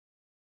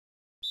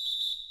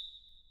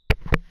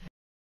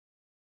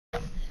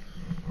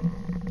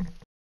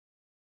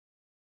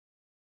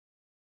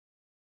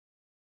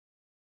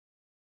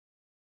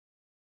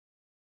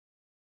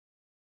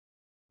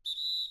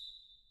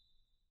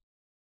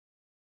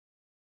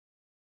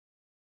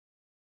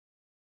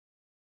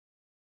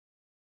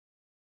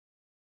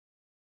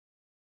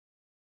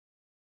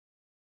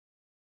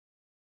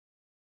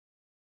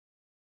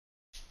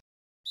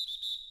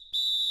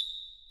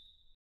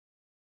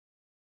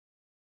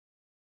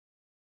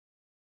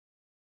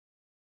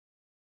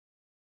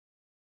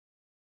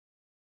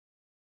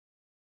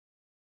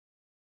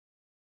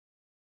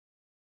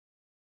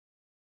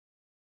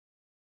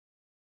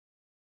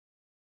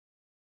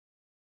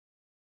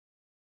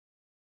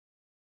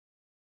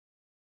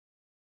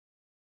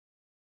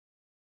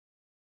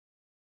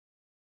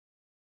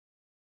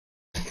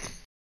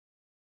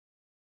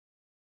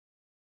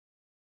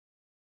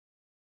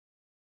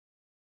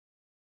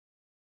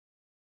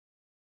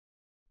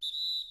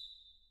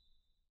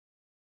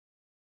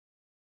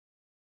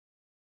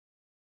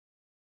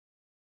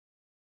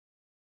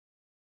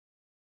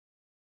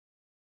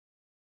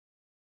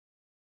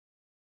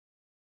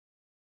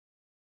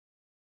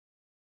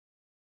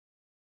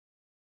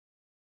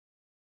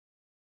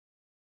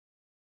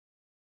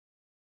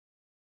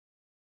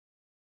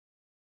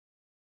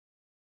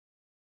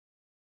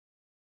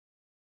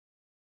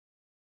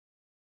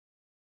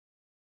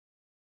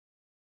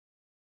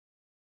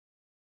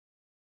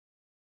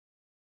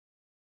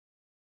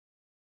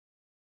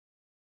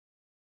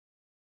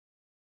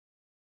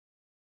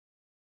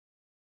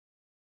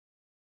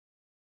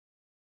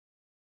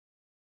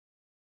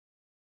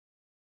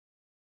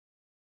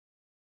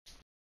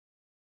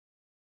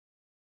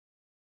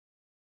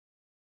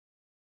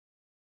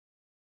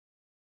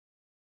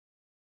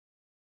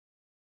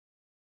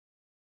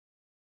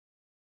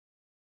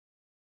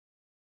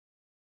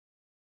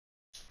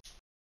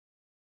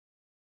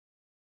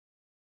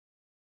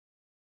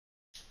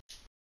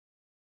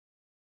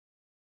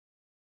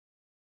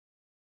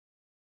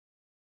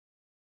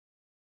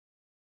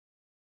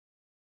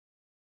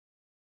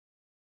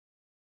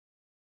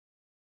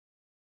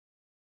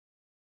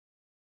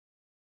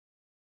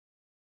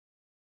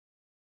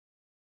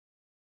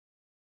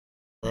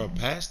Bro,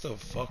 pass the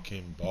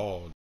fucking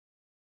ball.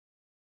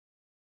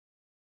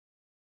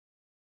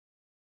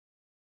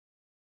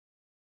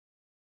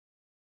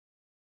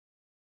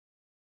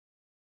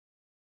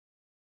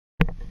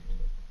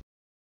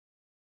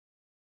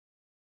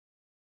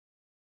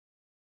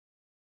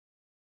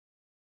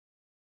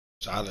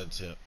 Silent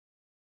tip.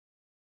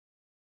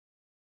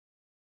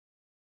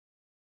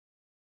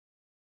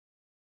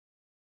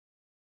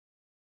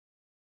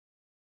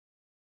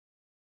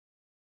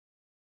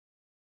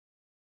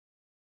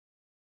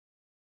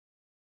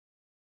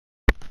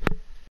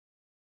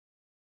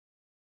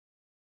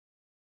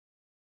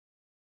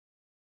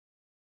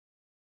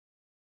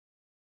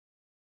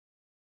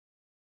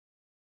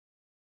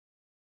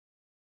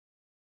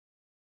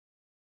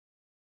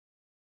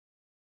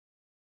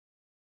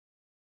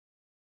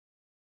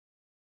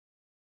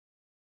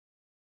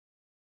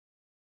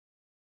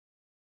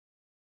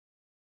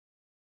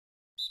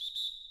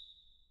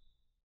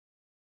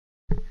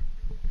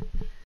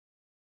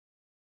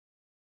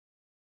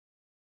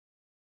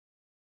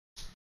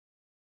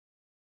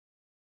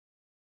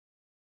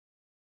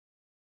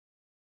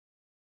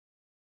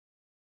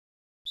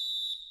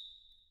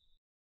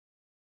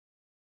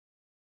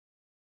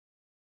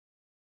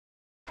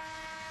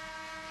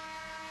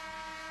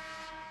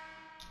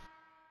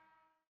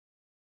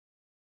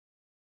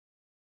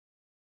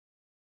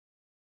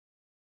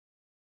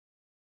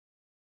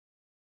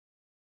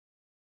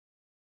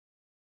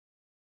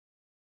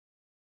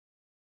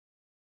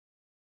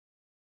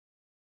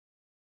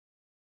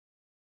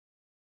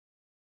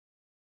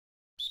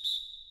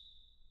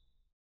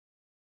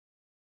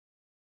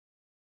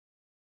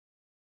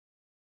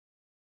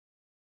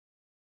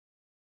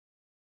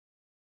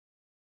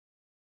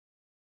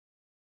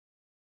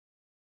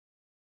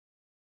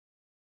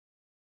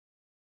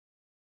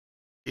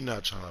 He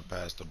not trying to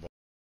pass the ball.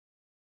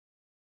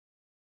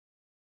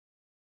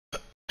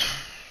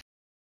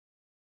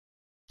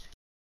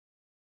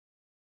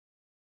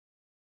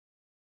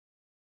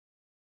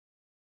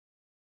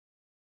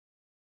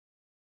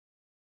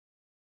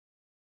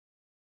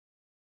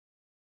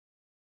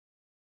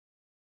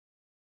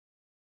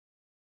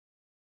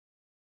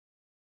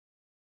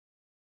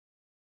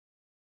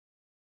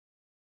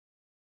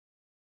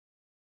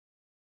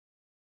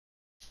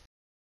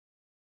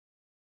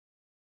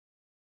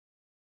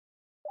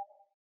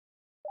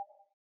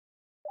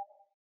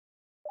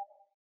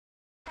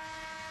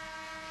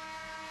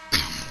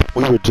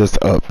 We were just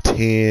up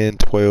 10,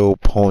 12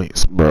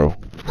 points, bro.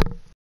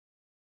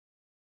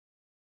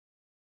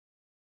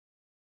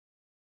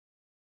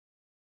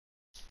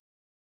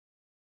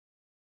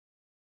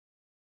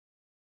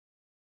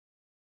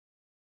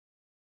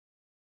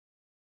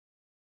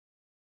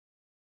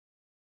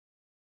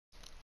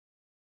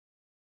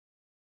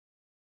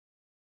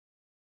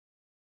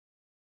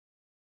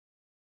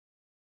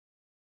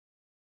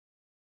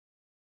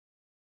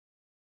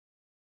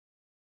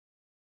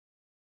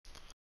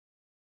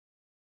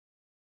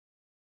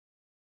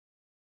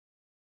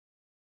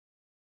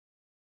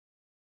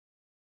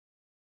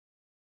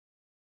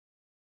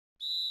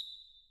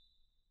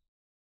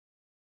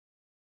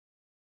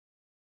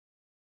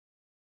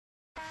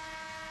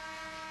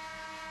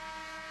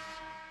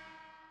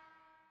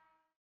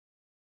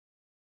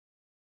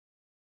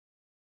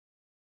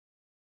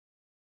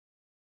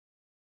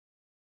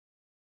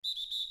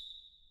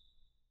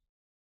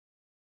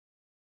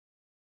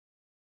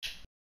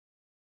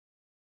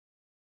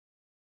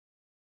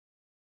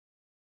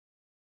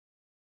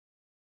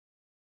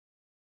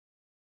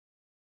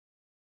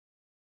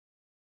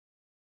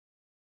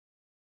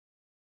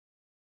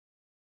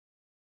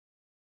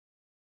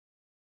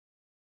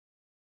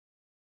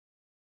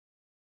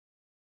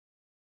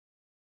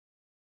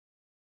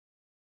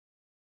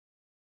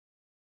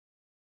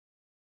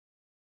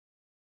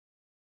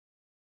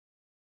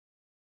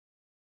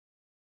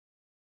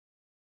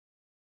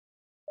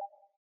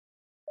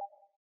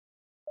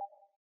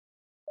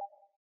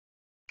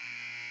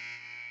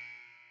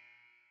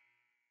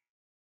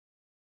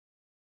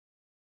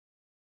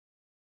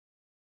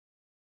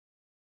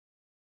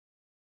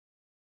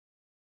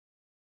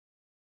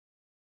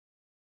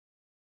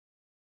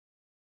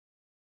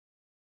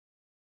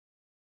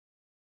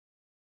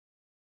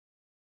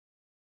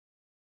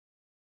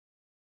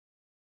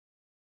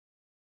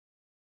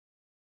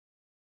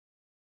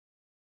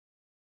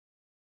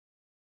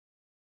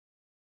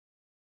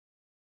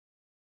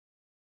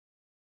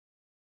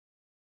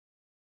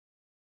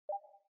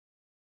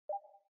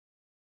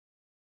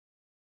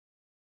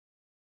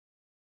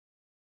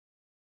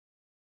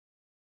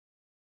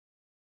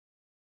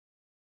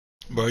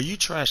 Bro, you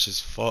trash as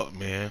fuck,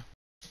 man.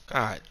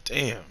 God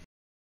damn.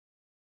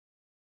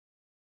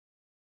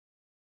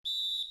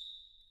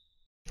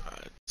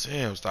 God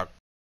damn, stop.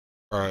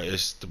 Bro,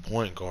 it's the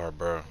point guard,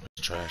 bro.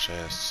 It's trash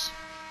ass.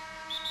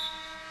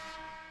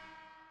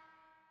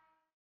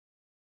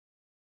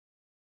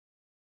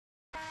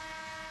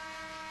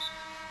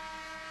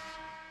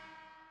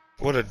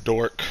 What a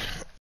dork.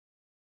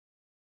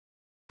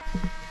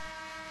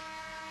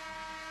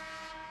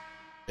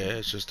 Yeah,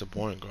 it's just the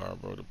point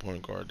guard, bro. The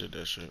point guard did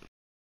that shit.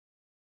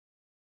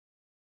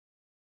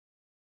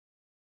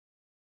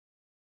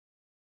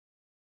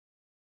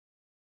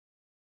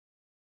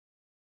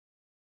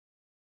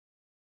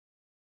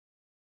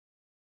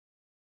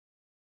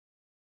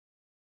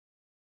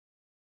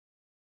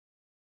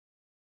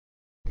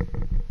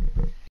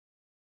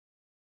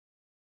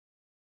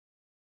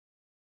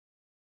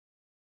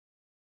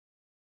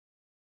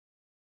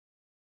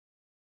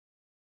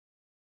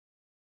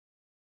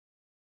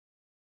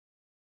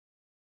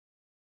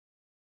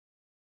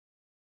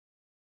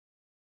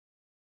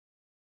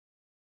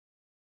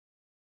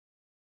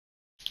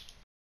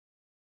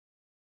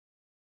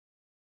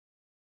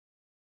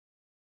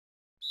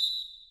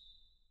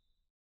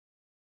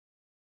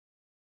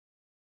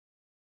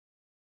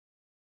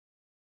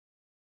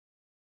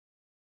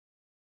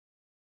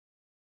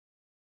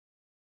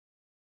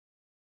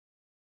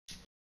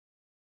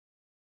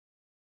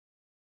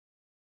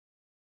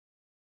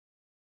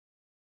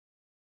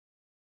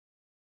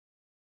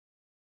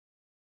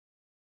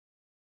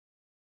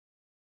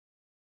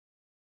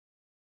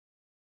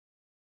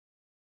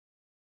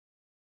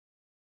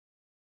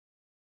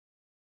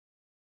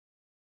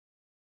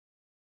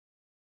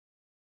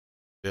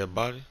 Dead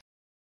body?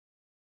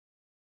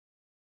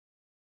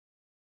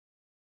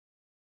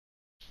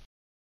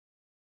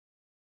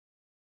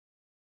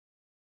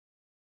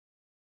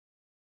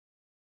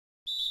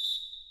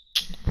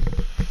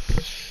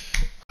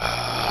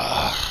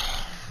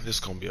 This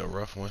gonna be a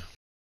rough one.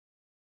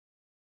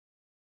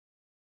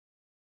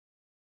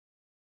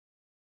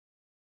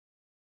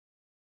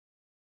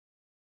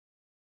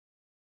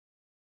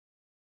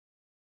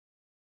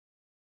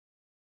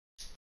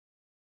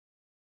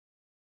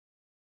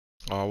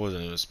 Oh, I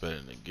wasn't even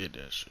expecting to get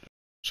that shit.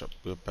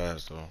 Good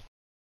pass though.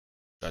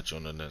 Got you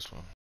on the next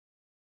one.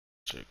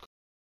 Shit.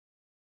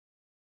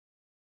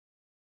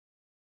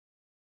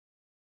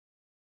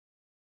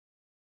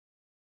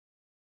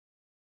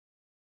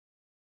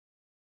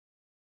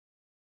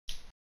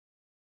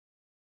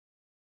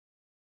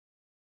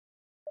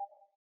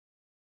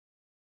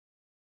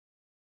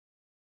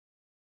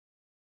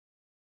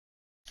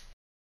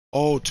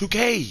 Oh,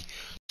 2K.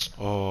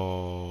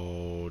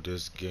 Oh,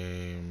 this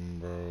game,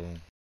 bro.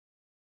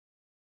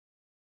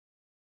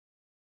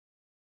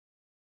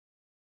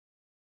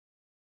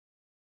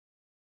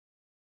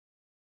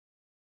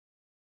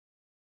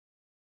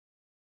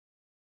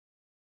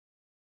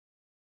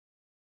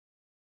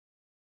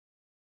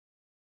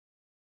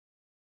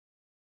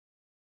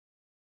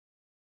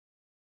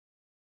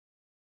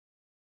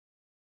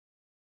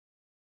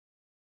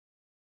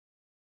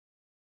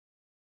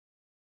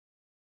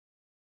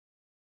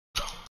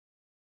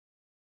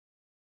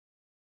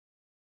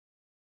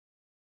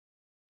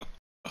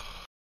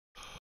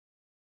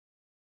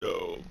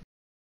 Yo.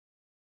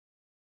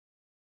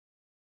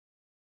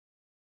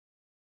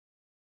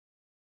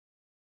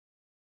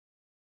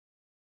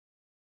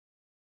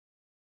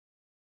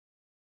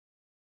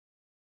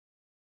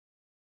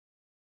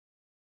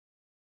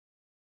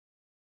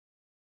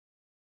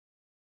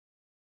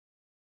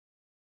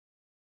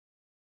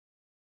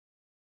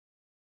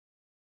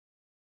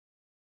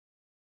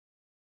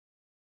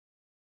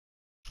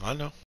 I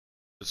know.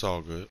 It's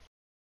all good.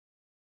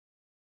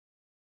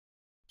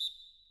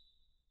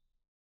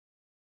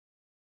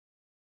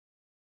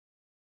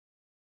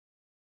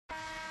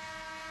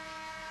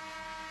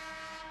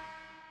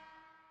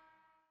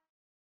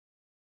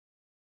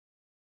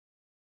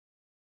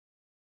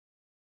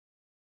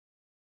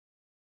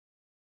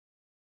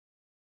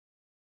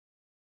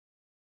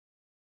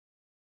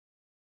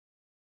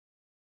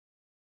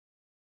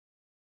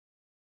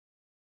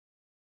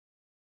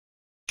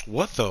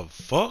 What the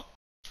fuck?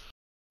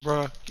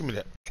 Bruh, give me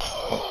that.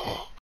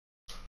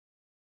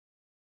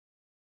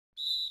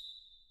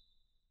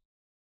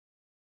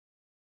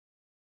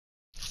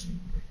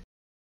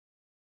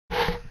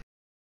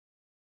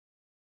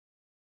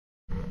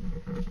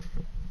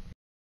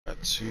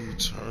 Got 2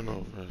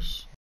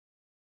 turnovers.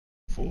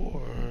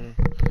 4.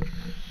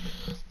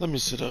 Let me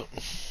sit up.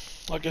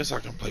 I guess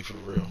I can play for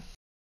real.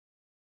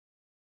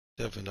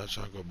 Definitely not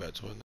trying to go back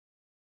to it.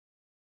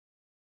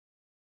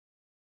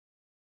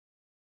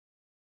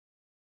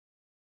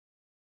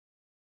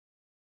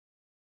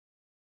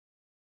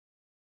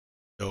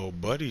 Yo,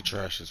 buddy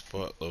trash as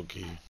fuck, low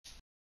key.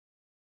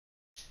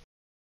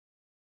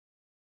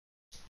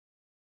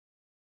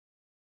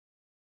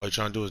 All you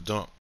trying to do is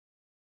dunk.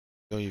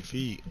 On your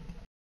feet.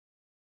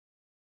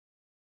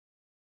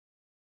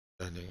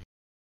 That nigga.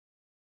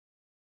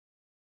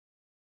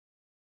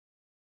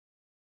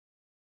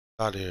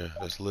 Out of here.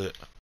 That's lit.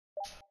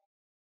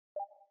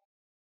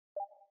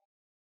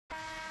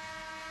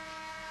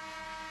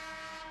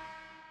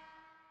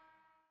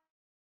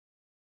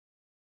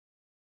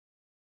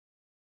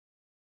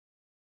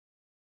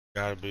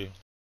 Gotta be.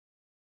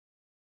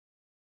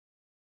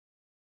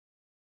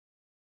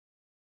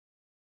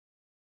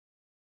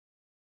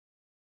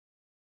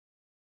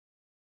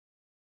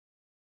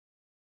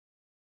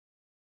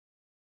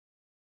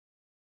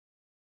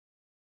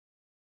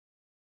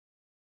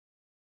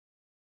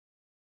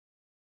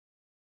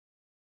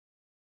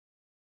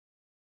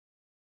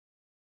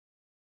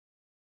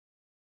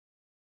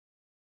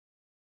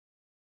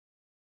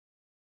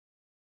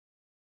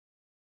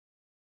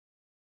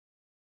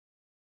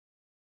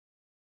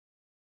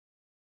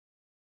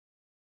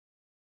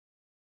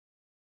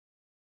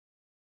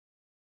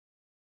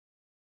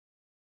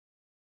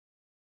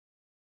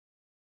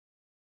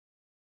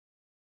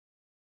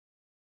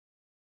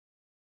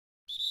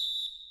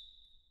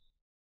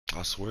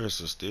 I swear it's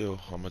a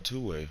steal. I'm a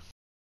two-way.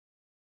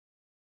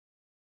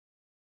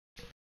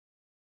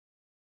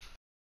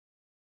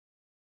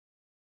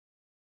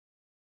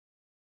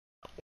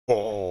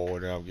 Oh,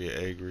 now I'm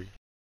getting angry.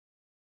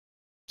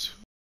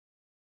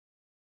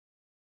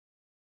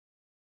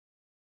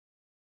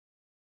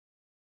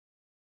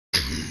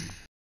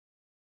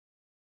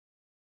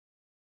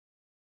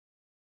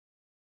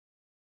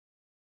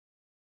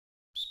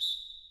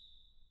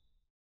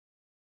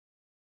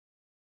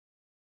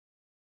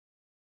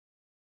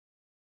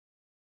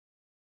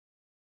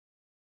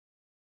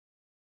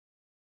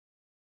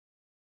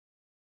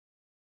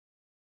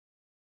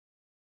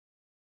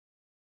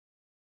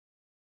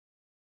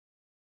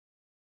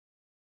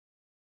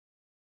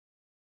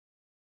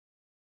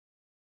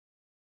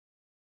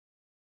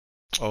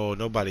 Oh,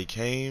 nobody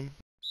came.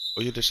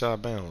 Oh, you hit the shot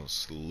of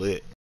bounds.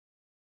 Lit.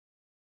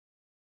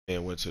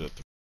 And went to the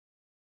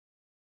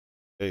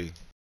hey.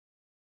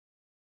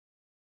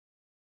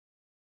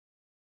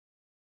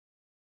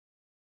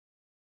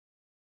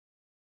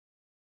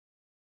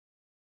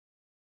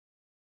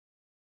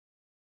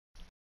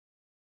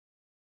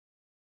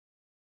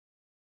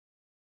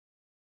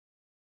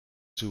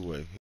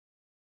 Two-way.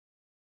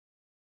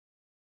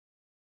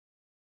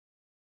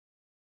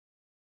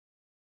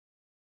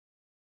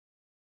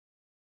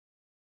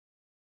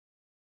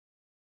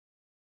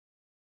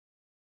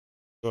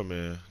 Good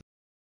man.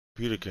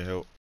 Peter can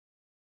help.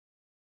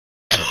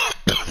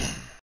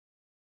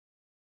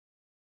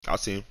 I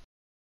see him.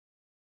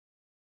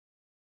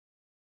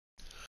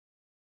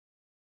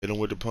 Hit him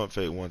with the pump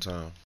fake one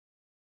time.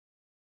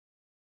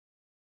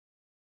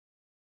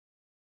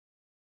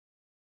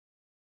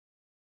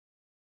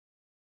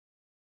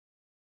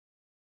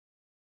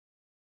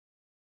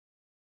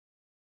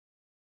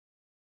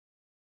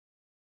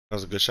 That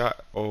was a good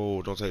shot.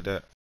 Oh, don't take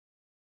that.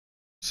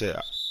 Said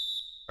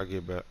I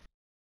get back.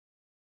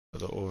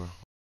 The or.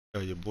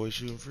 Yeah, your boy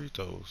shooting free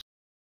throws.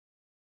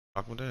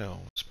 Knock him down.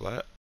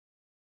 Splat.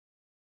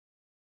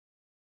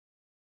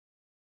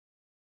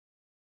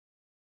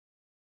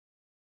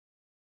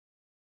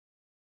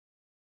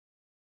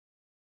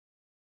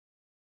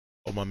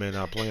 Oh, my man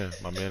not playing.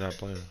 My man not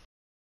playing.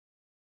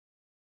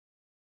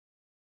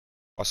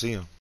 I see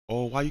him.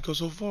 Oh, why you go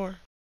so far?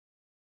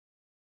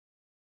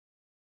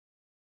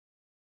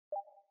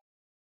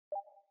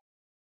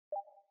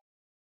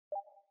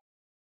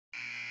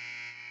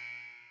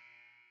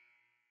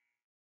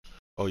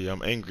 Oh yeah,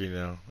 I'm angry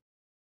now.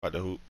 About the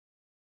hoop.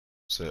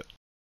 Set.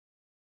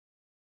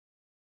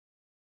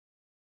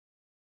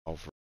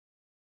 Off.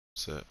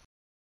 Set.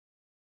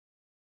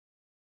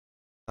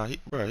 Nah,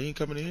 bro, he ain't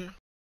coming in here.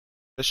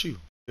 That's you.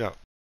 Yeah.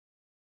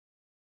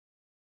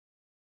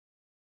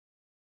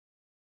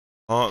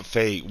 Pump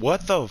fake.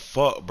 What the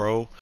fuck,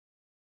 bro?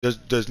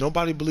 Does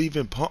nobody believe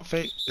in pump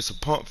fake? It's a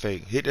pump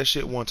fake. Hit that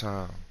shit one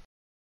time.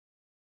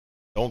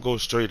 Don't go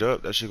straight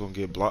up. That shit gonna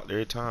get blocked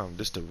every time.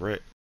 This the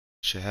wreck.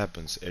 Shit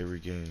happens every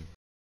game.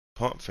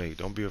 Pump fake.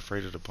 Don't be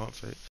afraid of the pump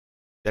fake.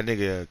 That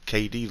nigga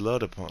KD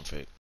love the pump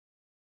fake.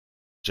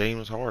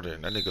 James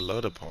Harden. That nigga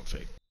love the pump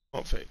fake.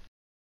 Pump fake.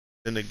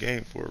 In the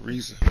game for a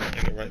reason.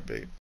 Ain't it right,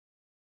 babe?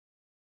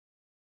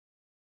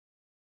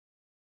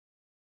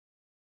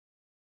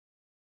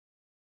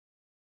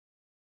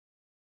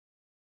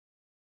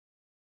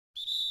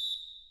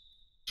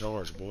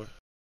 Charge, boy.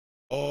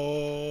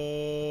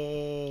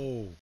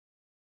 Oh,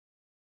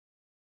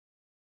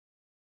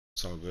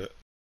 it's all good.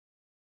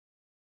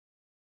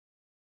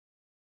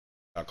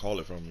 I call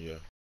it from you. Yeah.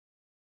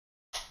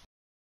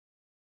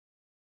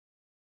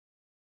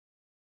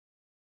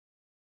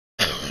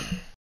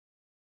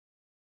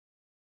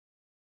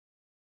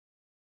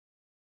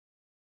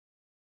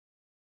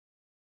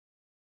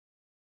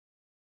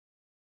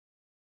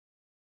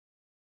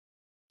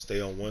 Stay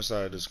on one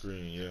side of the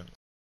screen, yeah.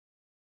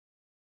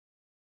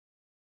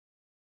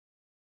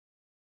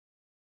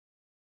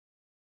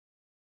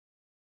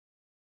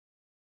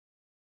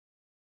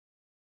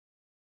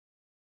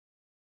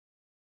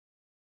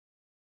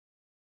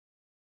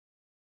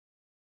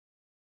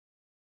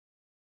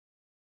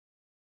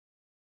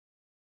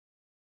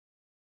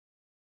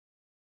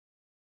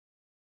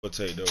 We'll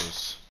take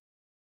those.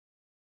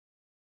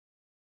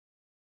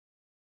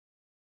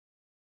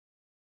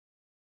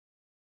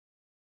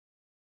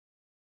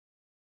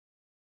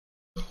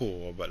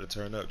 Oh, I'm about to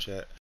turn up,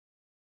 chat.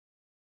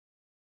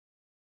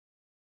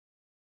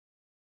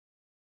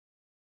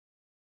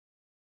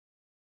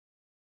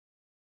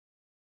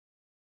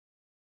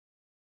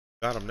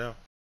 Got him now.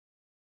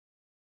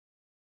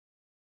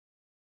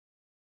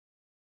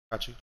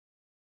 Got you.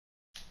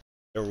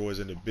 Elroy's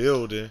in the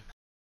building.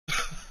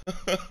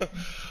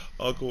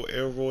 Uncle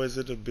Elroy's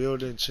in the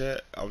building,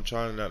 chat. I'm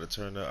trying not to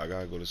turn up. I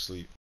gotta go to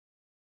sleep.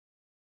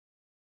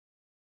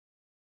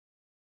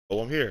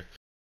 Oh, I'm here.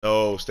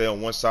 No, stay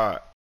on one side.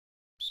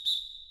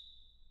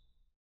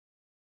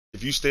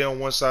 If you stay on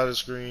one side of the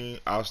screen,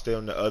 I'll stay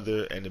on the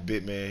other, and the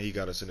big man, he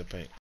got us in the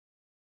paint.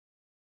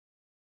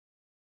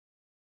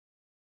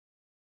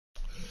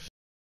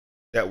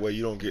 That way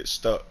you don't get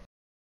stuck.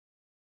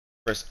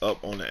 Press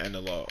up on the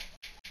analog.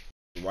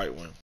 The right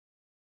one.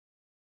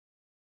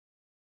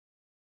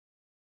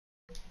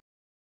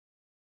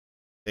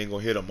 He ain't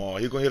gonna hit them all.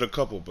 He gonna hit a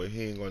couple, but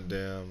he ain't gonna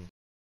damn.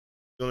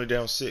 He only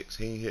down 6.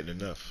 He ain't hitting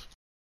enough.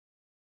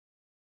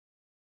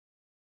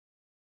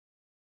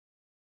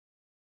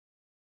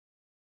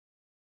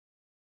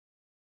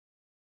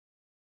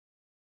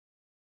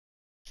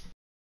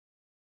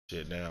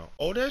 Shit now.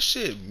 Oh, that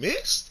shit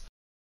missed?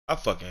 I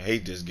fucking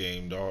hate this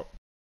game, dog.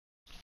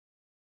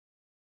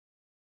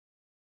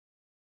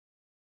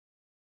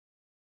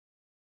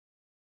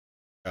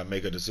 Gotta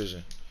make a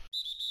decision.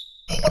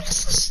 Oh,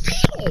 that's a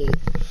steal!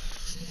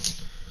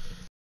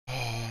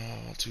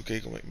 Oh,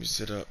 2K gonna make me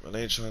sit up. I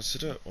ain't trying to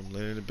sit up. I'm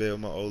laying in the bed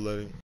with my old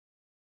lady.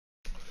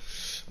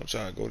 I'm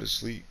trying to go to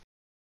sleep.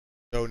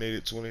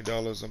 Donated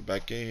 $20. I'm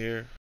back in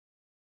here.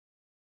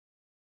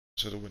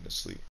 Should have went to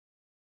sleep.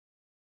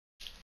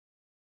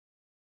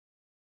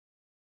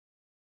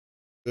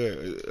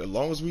 Good. As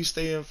long as we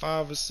stay in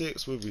 5 or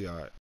 6, we'll be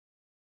alright.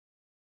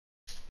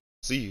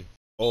 See you.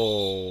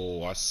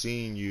 Oh, I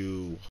seen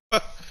you.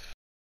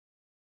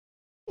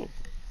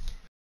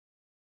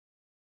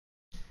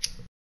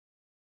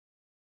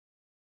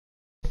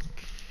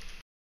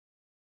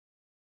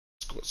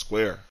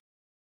 Square.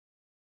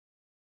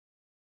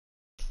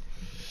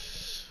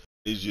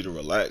 Need you to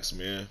relax,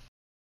 man.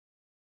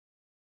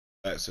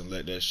 Relax and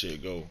let that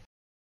shit go.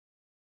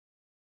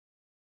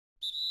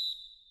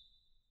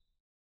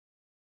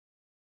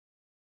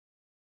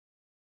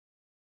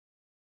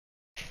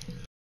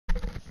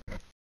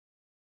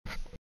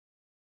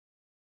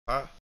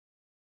 Huh?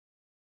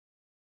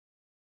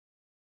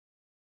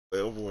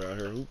 Overboard out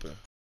here hooping.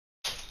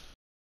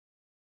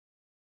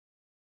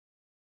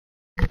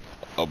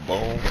 A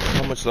bone?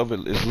 How much of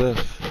it is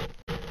left?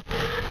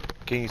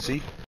 Can you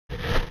see?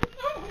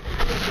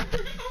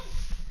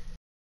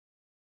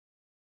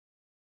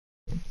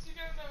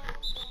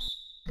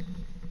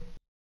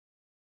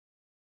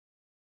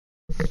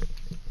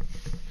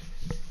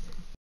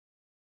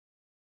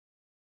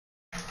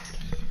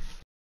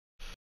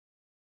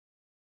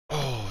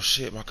 Oh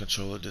shit, my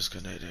controller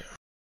disconnected.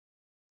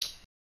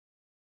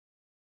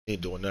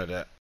 Ain't doing none of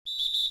that.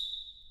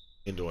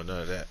 Ain't doing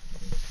none of that.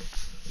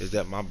 Is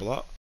that my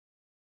block?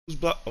 Who's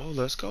block? Oh,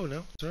 let's go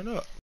now. Turn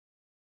up.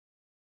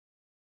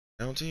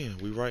 Down 10.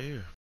 We right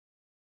here.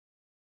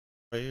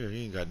 Right here.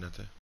 He ain't got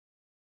nothing.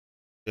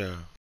 Yeah.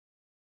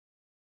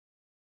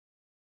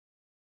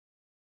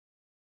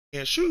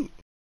 Can't shoot.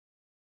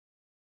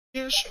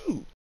 Can't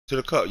shoot. To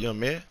the cup, young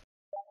man.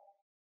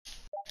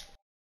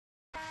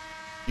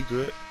 You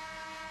good?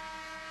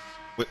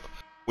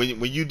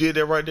 When you did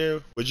that right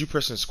there, was you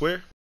pressing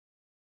square?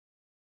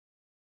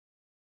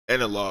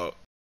 Analog.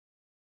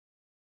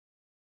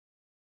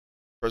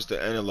 Press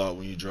the analog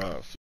when you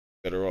drive.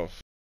 Better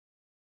off.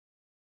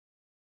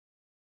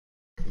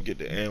 You get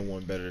the and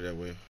one better that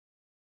way.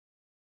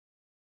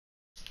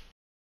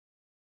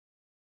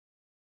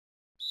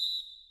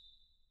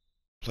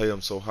 Play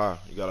him so high.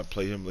 You gotta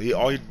play him.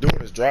 All he's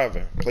doing is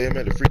driving. Play him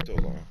at the free throw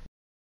line.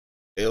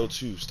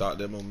 L2. Stop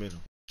that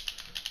momentum.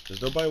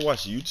 Does nobody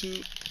watch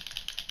YouTube?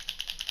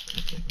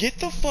 Get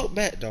the fuck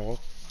back, dog.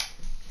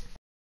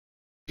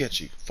 Get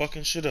you.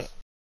 Fucking shit up.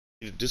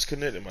 You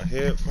disconnected my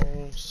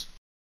headphones.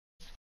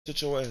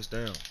 Sit your ass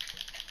down.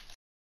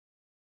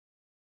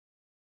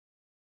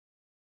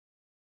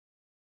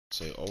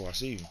 Say, oh, I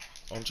see you.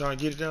 I'm trying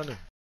to get it down there.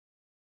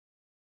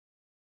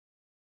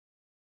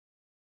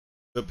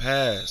 Good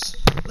pass.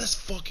 Let's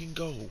fucking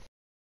go.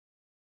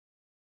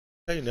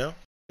 Hey now.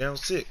 Down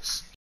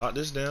 6. Lock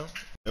this down.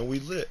 And we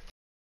lit.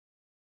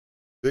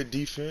 Good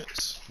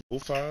defense. Full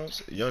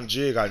fouls. Young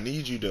Jig, I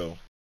need you though.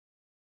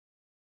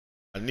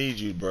 I need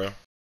you, bro. I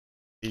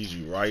need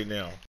you right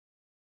now.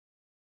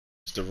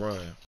 It's the run.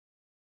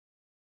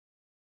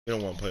 You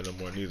don't want to play no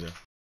more neither.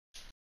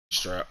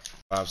 Strap.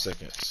 5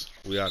 seconds.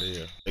 We out of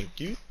here. Thank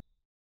you.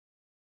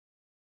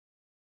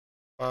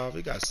 5.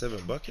 We got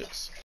 7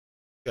 buckets.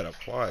 We got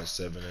a quiet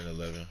 7 and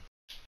 11.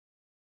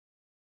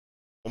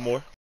 One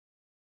more.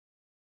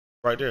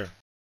 Right there.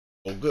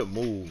 Oh, good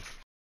move.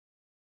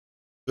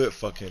 Good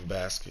fucking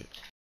basket.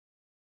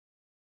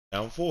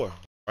 Down 4.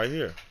 Right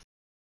here.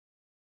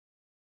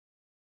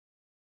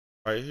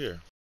 Right here.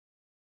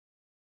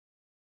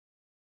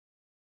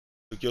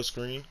 Took your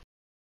screen.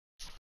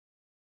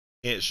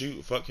 Can't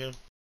shoot. Fuck him.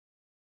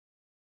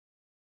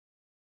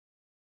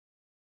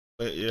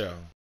 But yeah.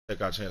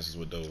 Take our chances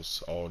with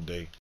those all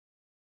day.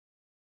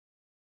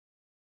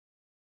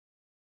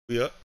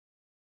 We up.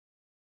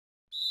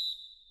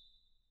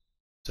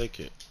 Take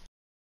it.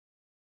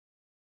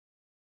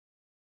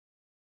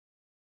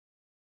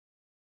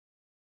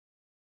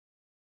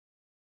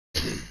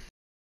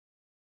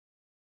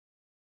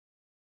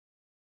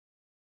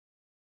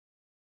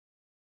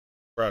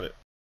 Got it.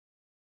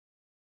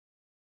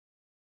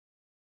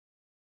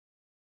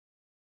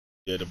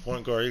 Yeah, the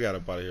point guard, he got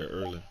up out of here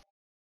early.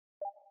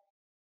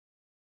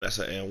 That's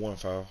an and 1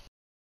 foul.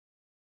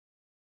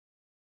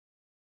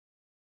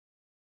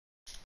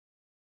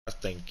 I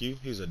thank you.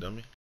 He's a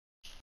dummy.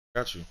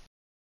 Got you.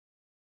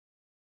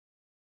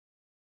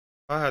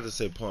 I had to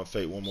say pump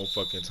fake one more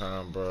fucking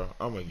time, bro.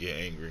 I'm gonna get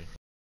angry.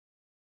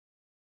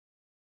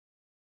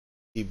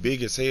 He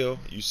big as hell.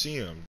 You see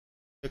him.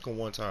 Pick him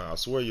one time. I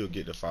swear you'll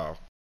get the foul.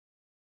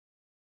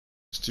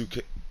 It's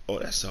 2K. Oh,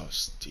 that's a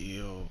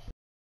steal.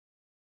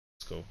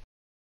 Let's go.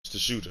 It's the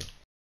shooter.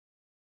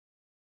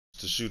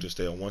 It's the shooter.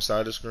 Stay on one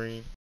side of the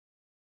screen.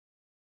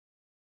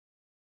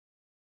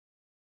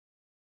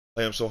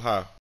 Play him so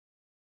high.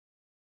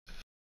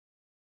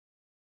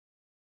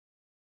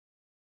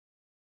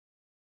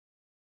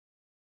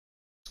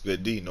 It's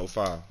good D. No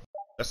foul.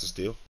 That's a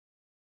steal.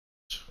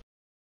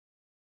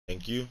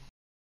 Thank you.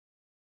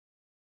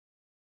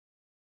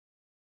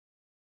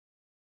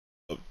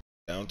 Up,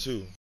 down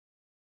 2.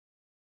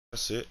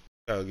 That's it.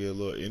 Gotta get a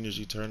little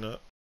energy turn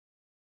up.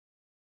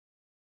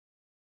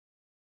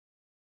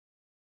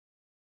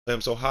 Play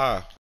him so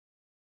high.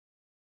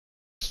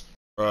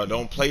 Bro,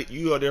 don't play.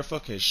 You are there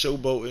fucking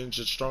showboating,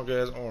 just strong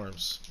ass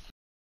arms.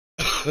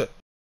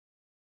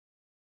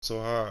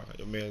 So hard.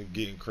 Your man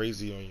getting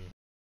crazy on you.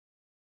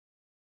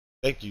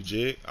 Thank you,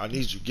 Jig. I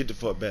need you. Get the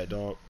fuck back,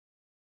 dog.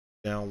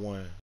 Down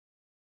one.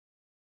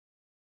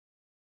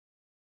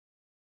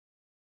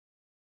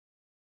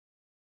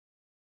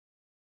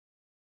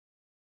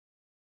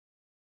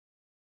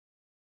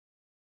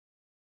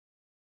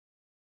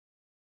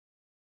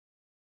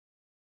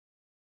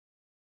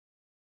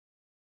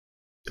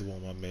 It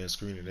wasn't my man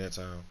screening that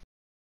time.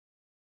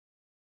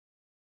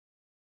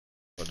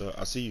 But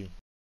I see you.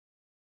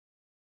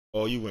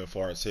 Oh, you went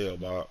far as hell,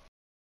 Bob.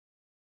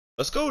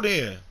 Let's go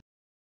then.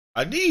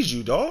 I need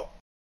you, dog.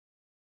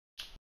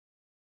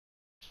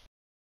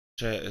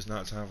 Chat, it's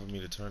not time for me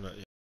to turn up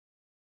yet.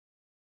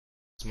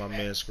 It's my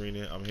man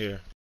screening. I'm here.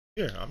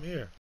 I'm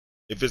here.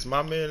 If it's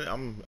my man,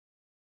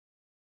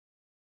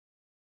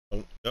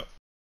 yep.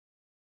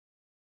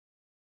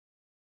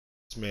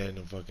 This man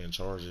them fucking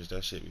charges.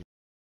 That shit.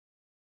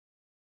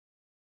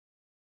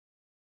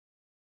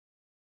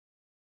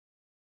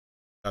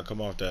 Now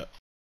come off that.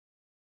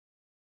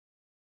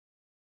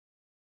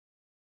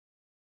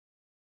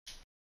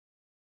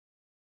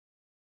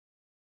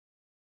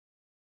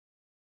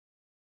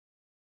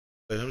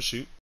 Let him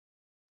shoot.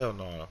 Hell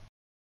no.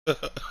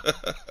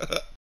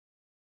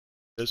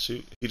 Let's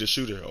shoot. He the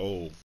shooter.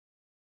 Oh.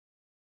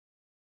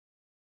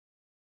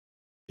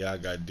 Yeah, I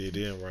got did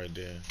in right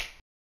there.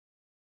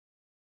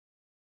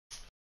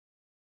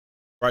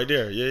 Right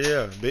there.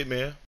 Yeah. Big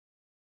man.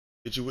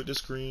 Hit you with the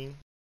screen.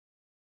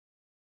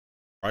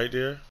 Right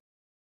there.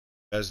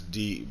 That's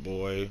deep,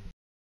 boy.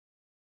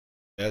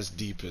 That's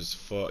deep as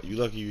fuck. You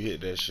lucky you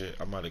hit that shit.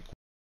 I might have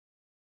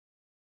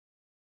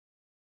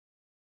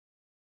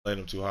played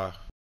him too high.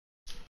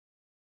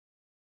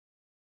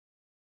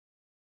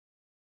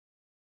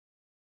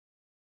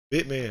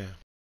 Big man.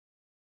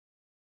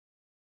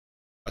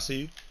 I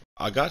see you.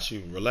 I got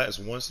you. Relax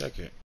 1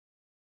 second.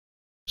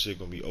 Shit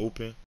gonna be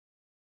open.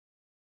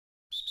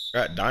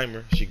 Got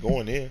Dimer. She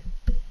going in.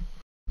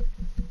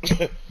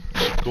 She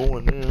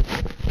going in.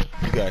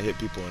 You gotta hit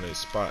people in their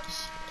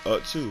spots.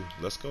 Up two.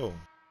 Let's go.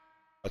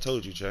 I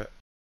told you, chat.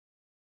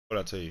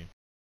 What'd I tell you?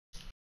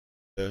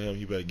 Tell him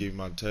he better give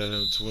me tell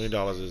him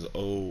 $20 is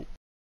old.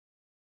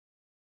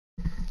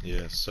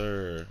 Yes,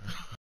 sir.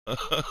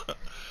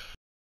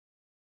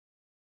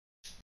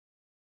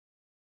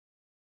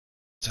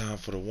 Time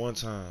for the one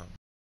time.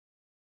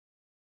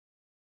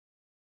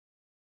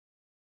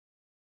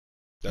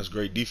 That's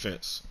great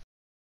defense.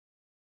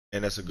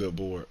 And that's a good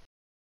board.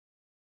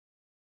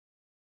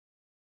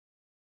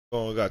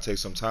 Oh, we gotta take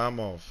some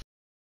time off.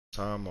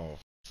 Time off.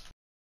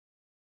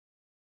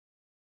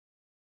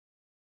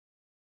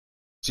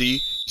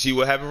 See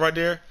what happened right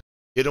there?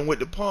 Hit him with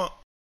the pump.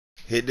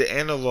 Hit the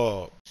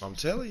analog. I'm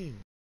telling you,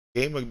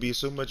 game would be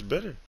so much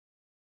better.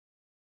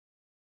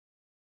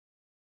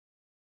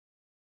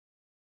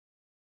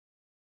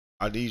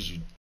 I need you.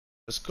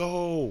 Let's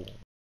go.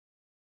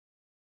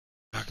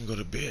 I can go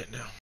to bed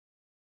now.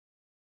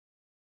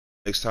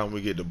 Next time we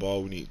get the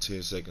ball, we need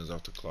 10 seconds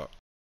off the clock.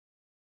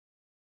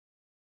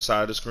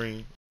 Side of the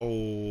screen.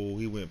 Oh,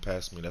 he went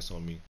past me. That's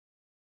on me.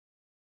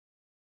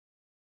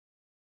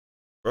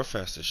 Bro,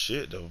 fast as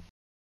shit though.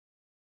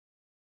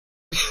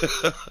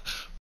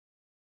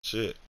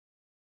 Shit.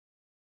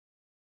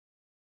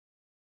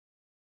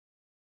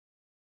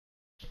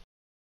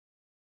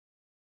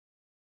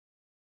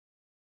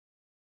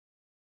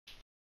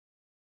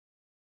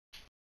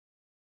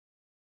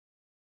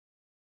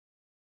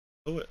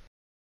 Do it.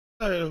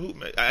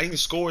 I ain't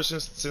scored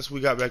since we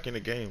got back in the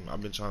game.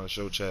 I've been trying to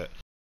show chat.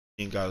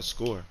 Ain't got to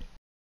score.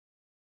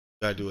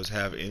 Gotta do is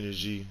have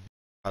energy,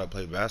 how to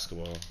play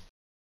basketball.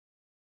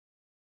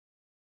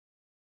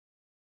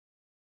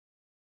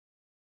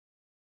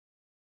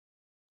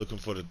 Looking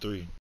for the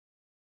three.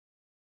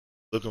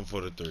 Looking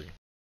for the three.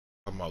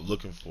 I'm about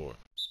looking for it.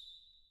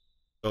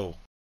 Go.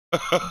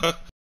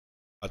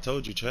 I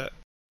told you, chat.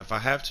 If I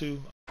have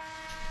to,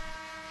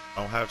 I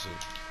don't have to.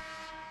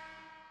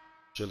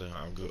 Chilling.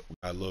 I'm good. We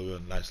got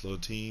a nice little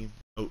team.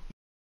 Nope.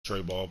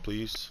 Trey ball,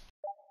 please.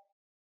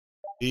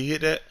 Did he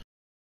hit that?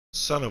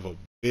 Son of a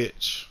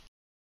bitch.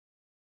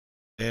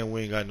 And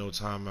we ain't got no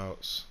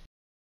timeouts.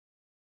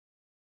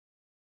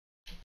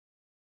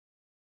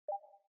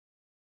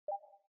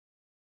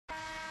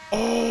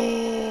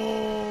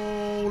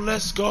 Oh,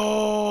 let's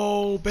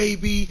go,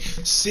 baby.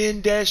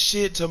 Send that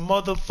shit to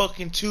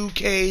motherfucking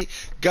 2K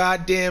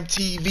goddamn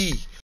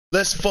TV.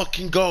 Let's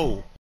fucking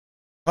go.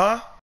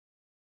 Huh?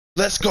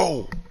 Let's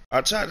go.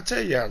 I tried to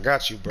tell you I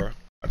got you, bro.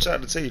 I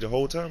tried to tell you the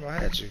whole time I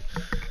had you.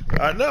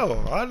 I know.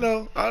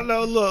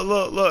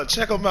 Look.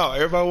 Check them out.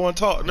 Everybody want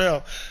to talk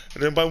now.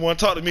 And everybody want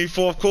to talk to me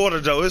fourth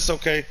quarter, though. It's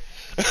okay.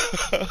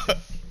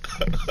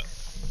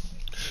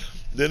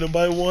 Then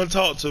nobody want to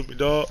talk to me,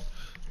 dog.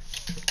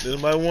 Then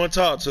nobody want to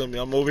talk to me.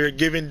 I'm over here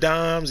giving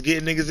dimes,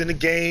 getting niggas in the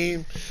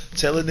game,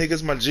 telling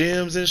niggas my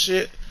gems and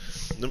shit.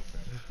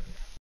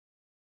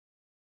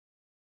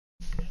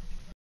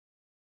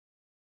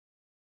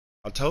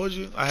 I told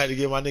you I had to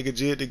get my nigga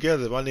Jid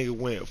together. My nigga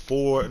went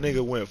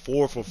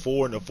four for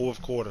four in the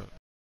fourth quarter.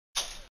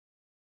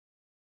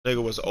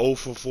 Nigga was 0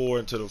 for 4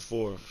 into the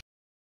fourth.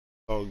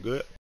 Oh,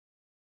 good.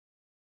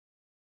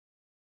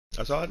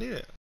 That's all I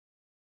needed.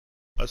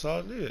 That's all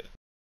I needed.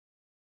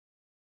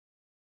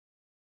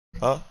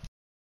 Huh?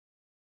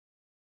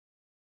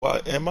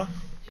 What? Am I?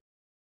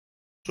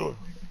 Sure.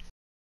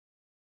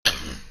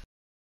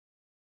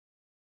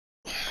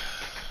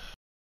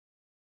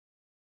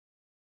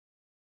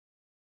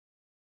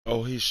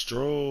 Oh, he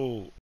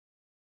strolled.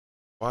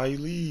 Why he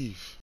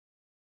leave?